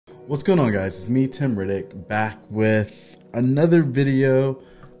What's going on, guys? It's me, Tim Riddick, back with another video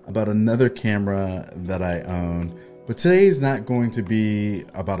about another camera that I own. But today is not going to be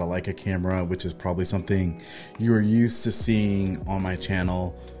about a Leica camera, which is probably something you are used to seeing on my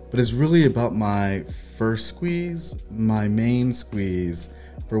channel. But it's really about my first squeeze, my main squeeze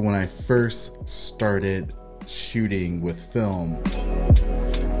for when I first started shooting with film.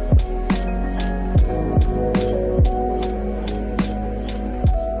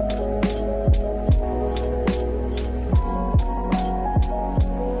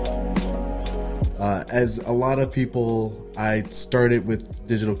 As a lot of people, I started with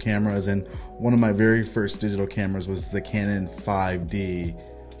digital cameras, and one of my very first digital cameras was the Canon 5D.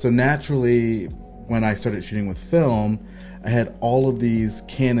 So naturally, when I started shooting with film, I had all of these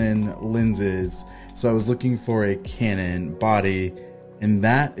Canon lenses. So I was looking for a Canon body, and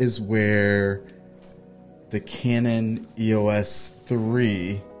that is where the Canon EOS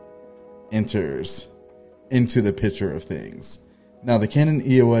 3 enters into the picture of things. Now, the Canon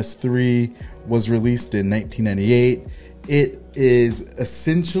EOS 3 was released in 1998. It is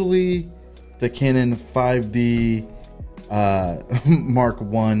essentially the Canon 5D Mark I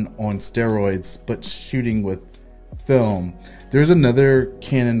on steroids, but shooting with film. There's another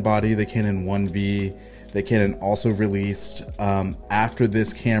Canon body, the Canon 1V, that Canon also released after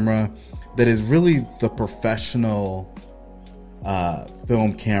this camera that is really the professional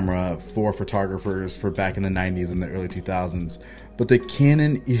film camera for photographers for back in the 90s and the early 2000s. But the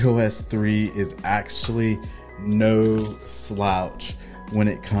Canon EOS 3 is actually no slouch when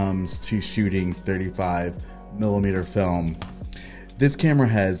it comes to shooting 35mm film. This camera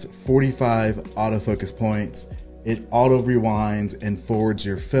has 45 autofocus points. It auto rewinds and forwards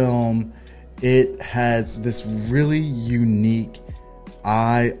your film. It has this really unique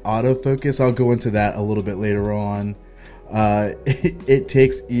eye autofocus. I'll go into that a little bit later on. It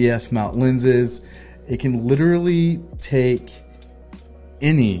takes EF mount lenses. It can literally take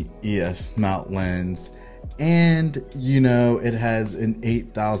any EF mount lens, and it has an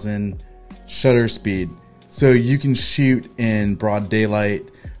 8,000 shutter speed, so you can shoot in broad daylight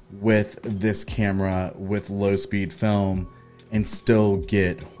with this camera with low speed film and still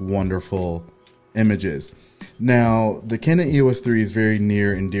get wonderful images. Now, the Canon EOS 3 is very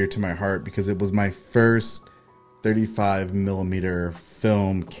near and dear to my heart because it was my first 35mm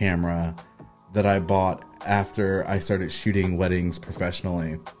film camera that I bought after I started shooting weddings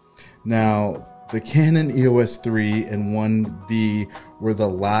professionally. Now, the Canon EOS 3 and 1V were the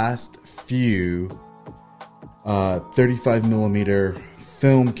last few 35mm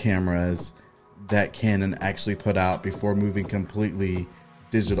film cameras that Canon actually put out before moving completely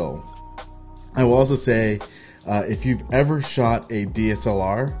digital. I will also say, if you've ever shot a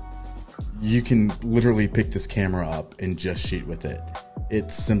DSLR, you can literally pick this camera up and just shoot with it.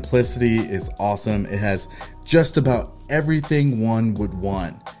 Its simplicity is awesome. It has just about everything one would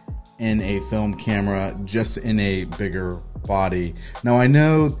want in a film camera, just in a bigger body. Now, I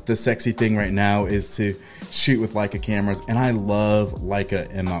know the sexy thing right now is to shoot with Leica cameras, and I love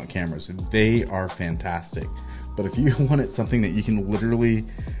Leica M-mount cameras. They are fantastic. But if you wanted something that you can literally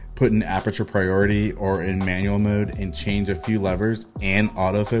put in aperture priority or in manual mode and change a few levers and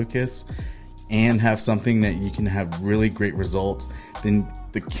autofocus and have something that you can have really great results, then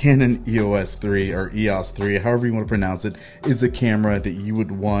the Canon EOS 3 or EOS 3, however you want to pronounce it, is the camera that you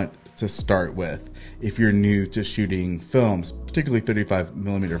would want to start with if you're new to shooting films, particularly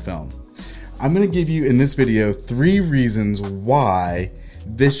 35mm film. I'm going to give you in this video 3 reasons why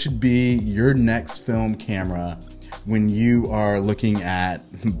this should be your next film camera when you are looking at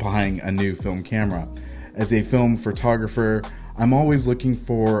buying a new film camera. As a film photographer, I'm always looking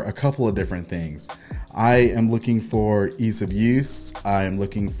for a couple of different things. I am looking for ease of use. I am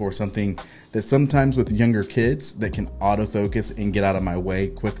looking for something that sometimes with younger kids that can autofocus and get out of my way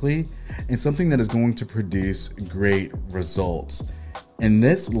quickly, and something that is going to produce great results. And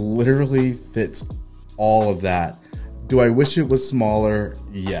this literally fits all of that. Do I wish it was smaller?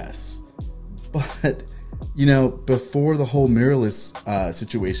 Yes. But before the whole mirrorless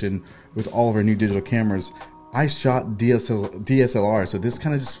situation with all of our new digital cameras, I shot DSLR, so this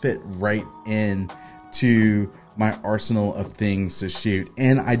kind of just fit right in to my arsenal of things to shoot.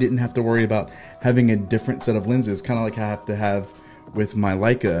 And I didn't have to worry about having a different set of lenses, kind of like I have to have with my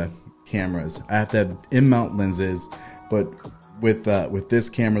Leica cameras. I have to have M-mount lenses, but with this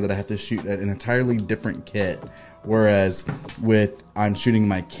camera that I have to shoot at an entirely different kit. Whereas I'm shooting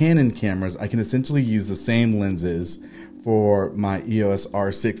my Canon cameras, I can essentially use the same lenses for my EOS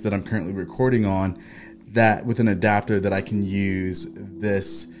R6 that I'm currently recording on, that with an adapter that I can use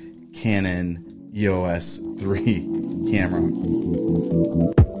this Canon EOS 3 camera.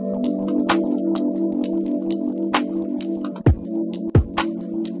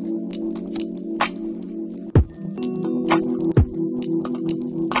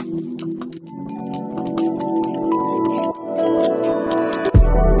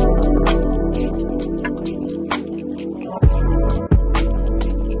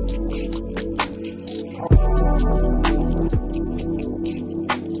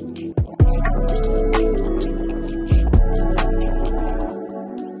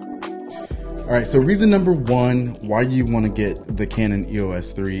 All right, so reason number one why you want to get the Canon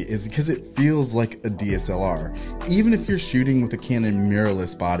EOS 3 is because it feels like a DSLR. Even if you're shooting with a Canon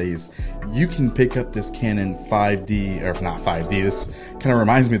mirrorless bodies, you can pick up this Canon 5D, or not 5D, this kind of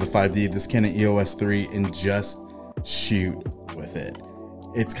reminds me of the 5D, this Canon EOS 3, and just shoot with it.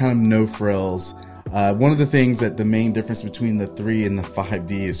 It's kind of no frills. One of the things that the main difference between the 3 and the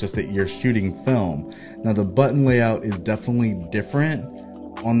 5D is just that you're shooting film. Now the button layout is definitely different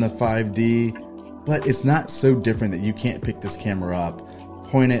on the 5D, but it's not so different that you can't pick this camera up,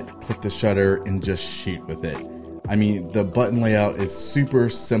 point it, click the shutter, and just shoot with it. I mean, the button layout is super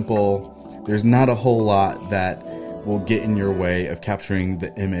simple. There's not a whole lot that will get in your way of capturing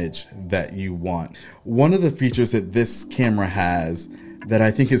the image that you want. One of the features that this camera has that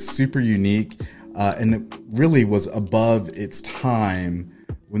I think is super unique, and it really was above its time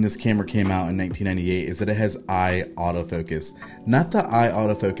when this camera came out in 1998, is that it has eye autofocus. Not the eye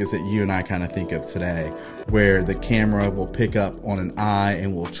autofocus that you and I kind of think of today, where the camera will pick up on an eye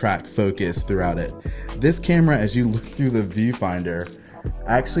and will track focus throughout it. This camera, as you look through the viewfinder,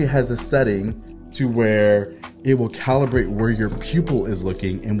 actually has a setting to where it will calibrate where your pupil is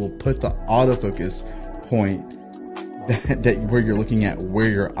looking and will put the autofocus point that where you're looking at where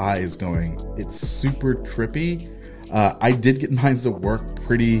your eye is going. It's super trippy. I did get mine to work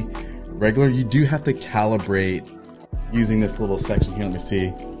pretty regular. You do have to calibrate using this little section here. Let me see.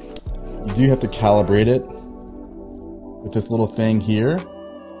 You do have to calibrate it with this little thing here.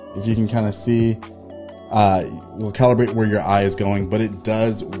 If you can kind of see, we'll calibrate where your eye is going, but it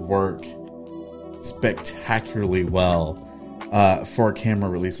does work spectacularly well for a camera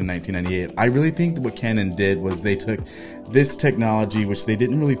released in 1998. I really think that what Canon did was they took this technology, which they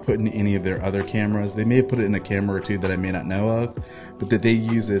didn't really put in any of their other cameras. They may have put it in a camera or two that I may not know of, but that they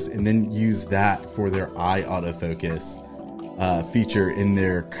use this and then use that for their eye autofocus feature in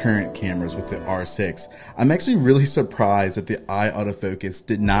their current cameras with the R6. I'm actually really surprised that the eye autofocus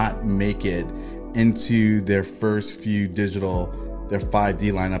did not make it into their first few digital, their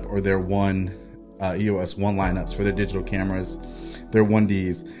 5D lineup or their EOS 1 lineups for their digital cameras, their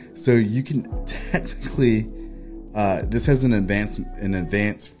 1Ds. So you can technically, this has an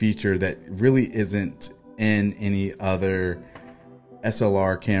advanced feature that really isn't in any other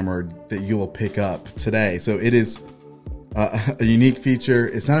SLR camera that you will pick up today. So it is a unique feature.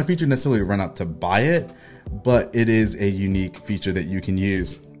 It's not a feature necessarily to run out to buy it, but it is a unique feature that you can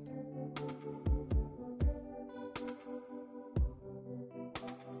use.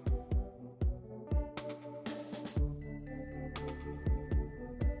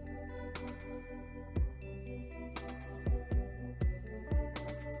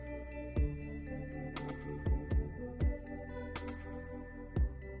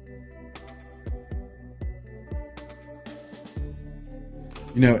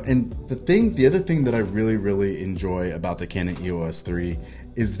 You know, and the other thing that I really enjoy about the Canon EOS 3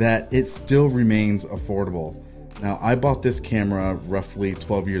 is that it still remains affordable. Now, I bought this camera roughly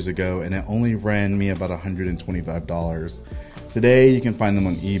 12 years ago and it only ran me about $125. Today, you can find them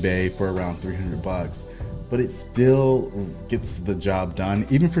on eBay for around $300, but it still gets the job done,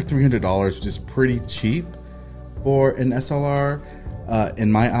 even for $300, which is pretty cheap for an SLR.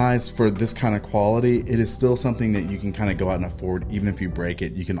 In my eyes, for this kind of quality, it is still something that you can kind of go out and afford. Even if you break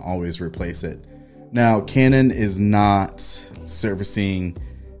it, you can always replace it. Now, Canon is not servicing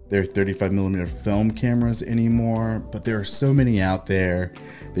their 35mm film cameras anymore, but there are so many out there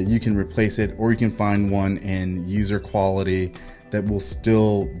that you can replace it, or you can find one in user quality that will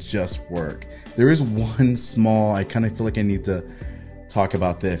still just work. There is one small, I kind of feel like I need to talk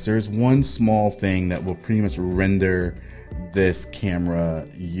about this. There is one small thing that will pretty much render this camera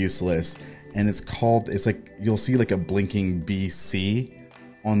useless, and it's like you'll see like a blinking BC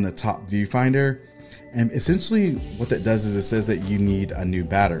on the top viewfinder, and essentially what that does is it says that you need a new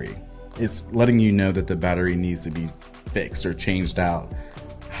battery. It's letting you know that the battery needs to be fixed or changed out.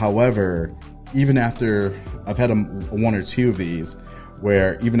 However, even after I've had one or two of these,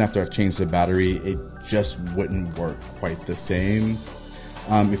 where even after I've changed the battery, it just wouldn't work quite the same.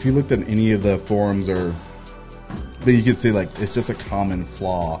 If you looked at any of the forums, or then you could see like it's just a common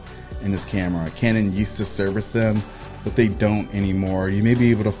flaw in this camera. Canon used to service them, but they don't anymore. You may be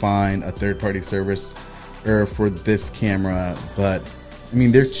able to find a third-party service for this camera, but I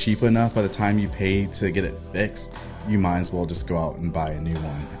mean, they're cheap enough. By the time you pay to get it fixed, you might as well just go out and buy a new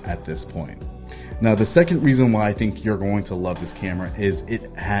one at this point. Now, the second reason why I think you're going to love this camera is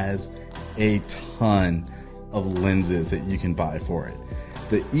it has a ton of lenses that you can buy for it.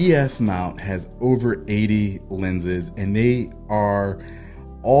 The EF mount has over 80 lenses, and they are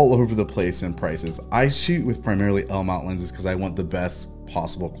all over the place in prices. I shoot with primarily L mount lenses because I want the best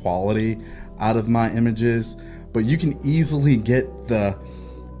possible quality out of my images. But you can easily get the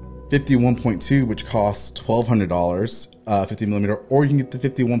 51.2, which costs $1,200, 50 millimeter, or you can get the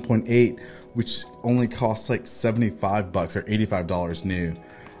 51.8, which only costs like $75 or $85 new.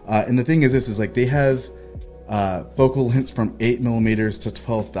 And the thing is, this is like they have focal lengths from 8 millimeters to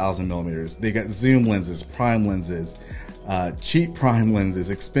 12,000 millimeters. They got zoom lenses, prime lenses, cheap prime lenses,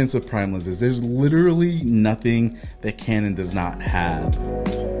 expensive prime lenses. There's literally nothing that Canon does not have.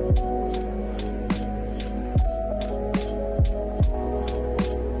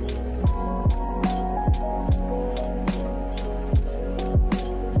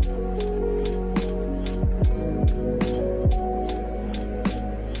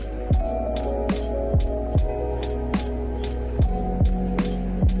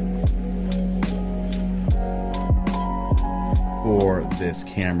 For this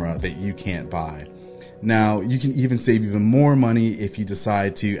camera that you can't buy. Now, you can even save even more money if you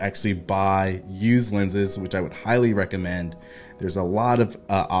decide to actually buy used lenses, which I would highly recommend. There's a lot of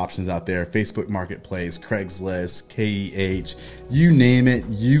options out there: Facebook Marketplace, Craigslist, KEH, you name it,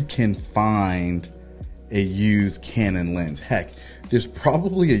 you can find a used Canon lens. Heck, there's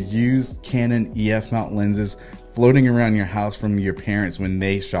probably a used Canon EF mount lenses floating around your house from your parents when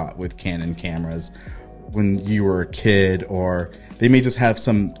they shot with Canon cameras when you were a kid, or they may just have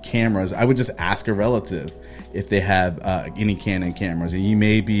some cameras. I would just ask a relative if they have any Canon cameras, and you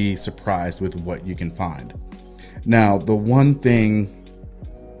may be surprised with what you can find. Now, the one thing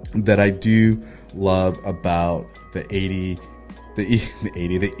that I do love about the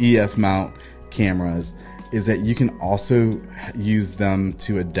EF mount cameras is that you can also use them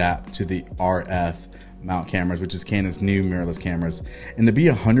to adapt to the RF mount cameras, which is Canon's new mirrorless cameras. And to be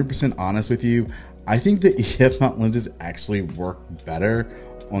 100% honest with you, I think the EF mount lenses actually work better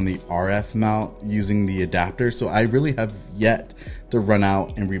on the RF mount using the adapter. So I really have yet to run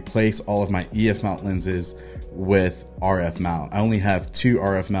out and replace all of my EF mount lenses with RF mount. I only have 2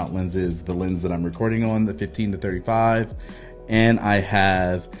 RF mount lenses, the lens that I'm recording on, the 15 to 35, and I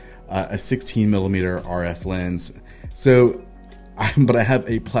have a 16 millimeter RF lens. So, but I have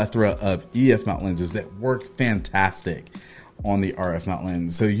a plethora of EF mount lenses that work fantastic on the RF mount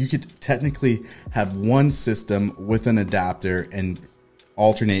lens. So you could technically have one system with an adapter and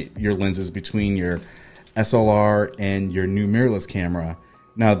alternate your lenses between your SLR and your new mirrorless camera.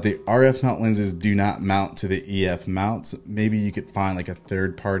 Now, the RF mount lenses do not mount to the EF mounts. Maybe you could find like a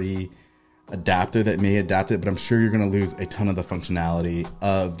third-party adapter that may adapt it, but I'm sure you're going to lose a ton of the functionality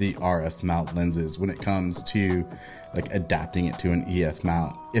of the RF mount lenses when it comes to like adapting it to an EF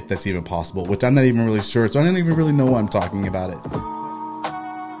mount, if that's even possible, which I'm not even really sure, so I don't even really know why I'm talking about it.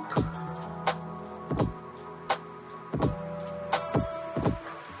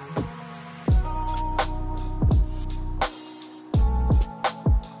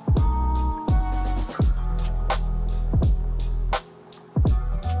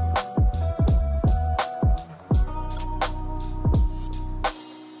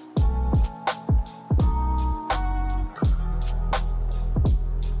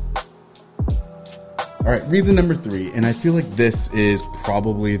 All right, reason number 3, and I feel like this is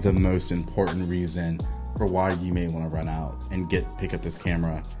probably the most important reason for why you may want to run out and pick up this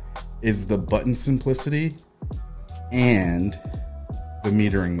camera, is the button simplicity and the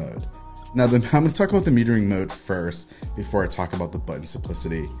metering mode. Now, I'm going to talk about the metering mode first before I talk about the button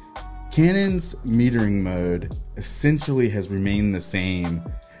simplicity. Canon's metering mode essentially has remained the same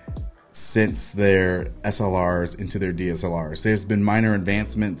since their SLRs into their DSLRs. There's been minor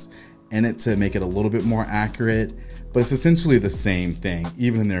advancements in it to make it a little bit more accurate, but it's essentially the same thing,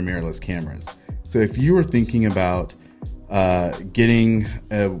 even in their mirrorless cameras. So if you were thinking about getting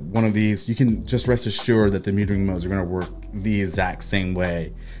one of these, you can just rest assured that the metering modes are going to work the exact same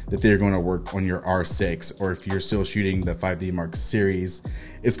way that they're going to work on your R6, or if you're still shooting the 5D Mark series,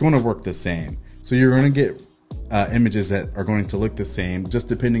 it's going to work the same. So you're going to get images that are going to look the same, just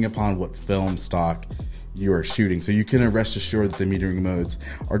depending upon what film stock you are shooting. So you can rest assured that the metering modes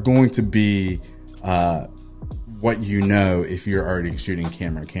are going to be what you know if you're already shooting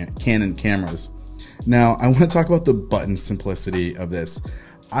Canon cameras. Now, I want to talk about the button simplicity of this.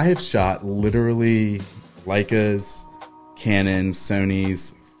 I have shot literally Leicas, Canons,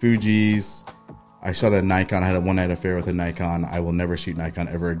 Sonys, Fujis. I shot a Nikon. I had a one-night affair with a Nikon. I will never shoot Nikon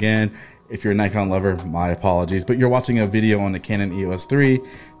ever again. If you're a Nikon lover, my apologies, but you're watching a video on the Canon EOS 3,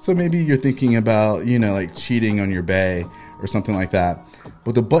 so maybe you're thinking about, like cheating on your bay or something like that.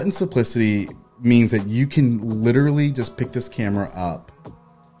 But the button simplicity means that you can literally just pick this camera up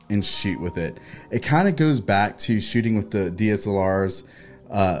and shoot with it. It kind of goes back to shooting with the DSLRs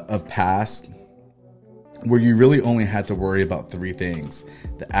of past, where you really only had to worry about three things: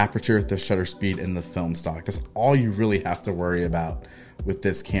 the aperture, the shutter speed, and the film stock. That's all you really have to worry about with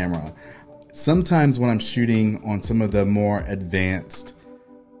this camera. Sometimes when I'm shooting on some of the more advanced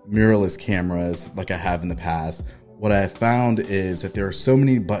mirrorless cameras like I have in the past, what I have found is that there are so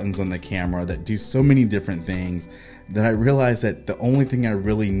many buttons on the camera that do so many different things that I realize that the only thing I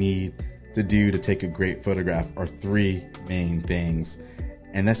really need to do to take a great photograph are three main things.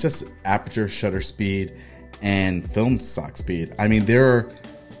 And that's just aperture, shutter speed, and film stock speed. I mean, there are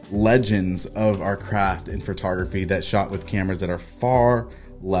legends of our craft in photography that shot with cameras that are far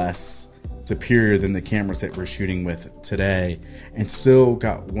less superior than the cameras that we're shooting with today and still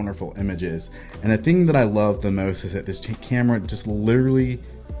got wonderful images. And the thing that I love the most is that this camera just literally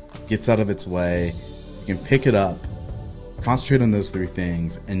gets out of its way. You can pick it up, concentrate on those three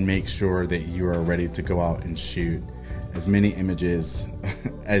things, and make sure that you are ready to go out and shoot as many images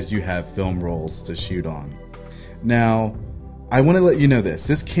as you have film rolls to shoot on. Now, I want to let you know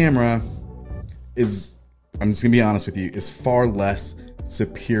this camera is, I'm just gonna be honest with you, is far less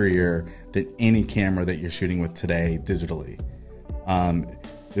superior than any camera that you're shooting with today digitally.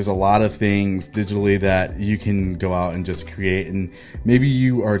 There's a lot of things digitally that you can go out and just create, and maybe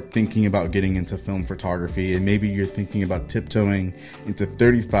you are thinking about getting into film photography, and maybe you're thinking about tiptoeing into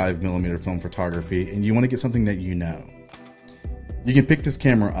 35mm film photography, and you want to get something that you know. You can pick this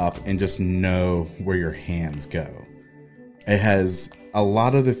camera up and just know where your hands go. It has a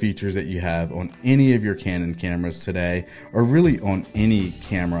lot of the features that you have on any of your Canon cameras today, or really on any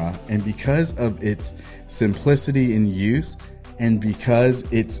camera. And because of its simplicity in use, and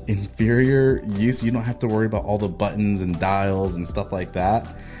because it's inferior use, you don't have to worry about all the buttons and dials and stuff like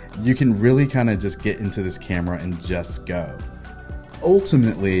that. You can really kind of just get into this camera and just go.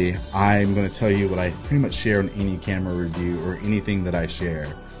 Ultimately, I'm going to tell you what I pretty much share on any camera review or anything that I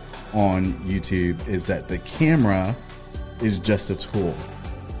share on YouTube, is that the camera is just a tool.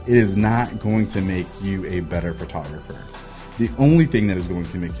 It is not going to make you a better photographer. The only thing that is going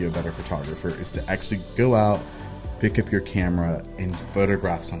to make you a better photographer is to actually go out, pick up your camera, and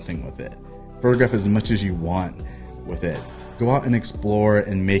photograph something with it. Photograph as much as you want with it. Go out and explore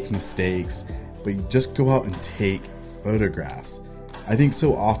and make mistakes, but just go out and take photographs. I think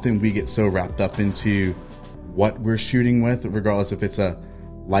so often we get so wrapped up into what we're shooting with, regardless if it's a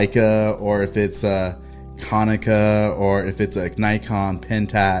Leica or if it's a Konica or if it's a Nikon,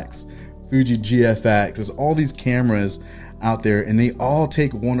 Pentax, Fuji GFX. There's all these cameras out there and they all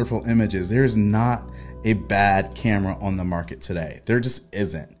take wonderful images. There's not a bad camera on the market today. There just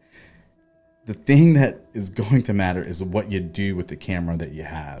isn't. The thing that is going to matter is what you do with the camera that you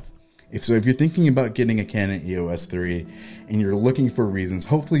have. If you're thinking about getting a Canon EOS 3 and you're looking for reasons,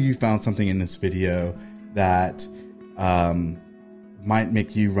 hopefully you found something in this video that might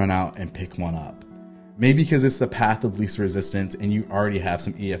make you run out and pick one up. Maybe because it's the path of least resistance and you already have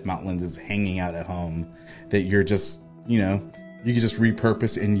some EF mount lenses hanging out at home that you're just, you can just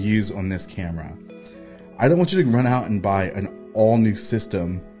repurpose and use on this camera. I don't want you to run out and buy an all new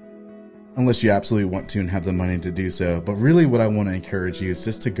system unless you absolutely want to and have the money to do so. But really what I want to encourage you is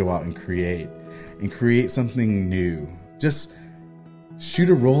just to go out and create something new. Just shoot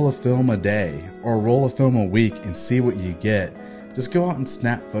a roll of film a day or a roll of film a week and see what you get. Just go out and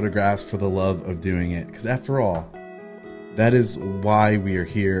snap photographs for the love of doing it, because after all, that is why we are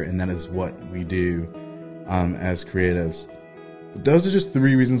here and that is what we do as creatives. But those are just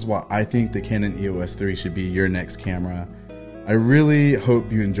 3 reasons why I think the Canon EOS 3 should be your next camera. I really hope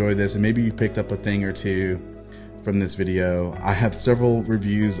you enjoy this and maybe you picked up a thing or two from this video. I have several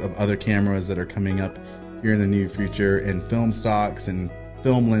reviews of other cameras that are coming up here in the near future, and film stocks and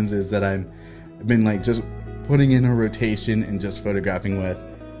film lenses that I've been like just putting in a rotation and just photographing with.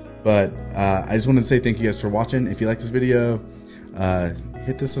 But I just wanted to say thank you guys for watching. If you like this video,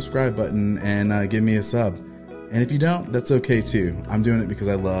 hit the subscribe button and give me a sub. And if you don't, that's okay too. I'm doing it because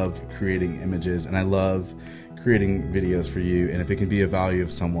I love creating images and I love creating videos for you. And if it can be of value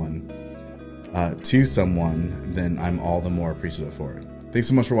of someone, to someone, then I'm all the more appreciative for it. Thanks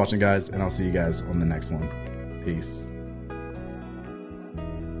so much for watching, guys, and I'll see you guys on the next one. Peace.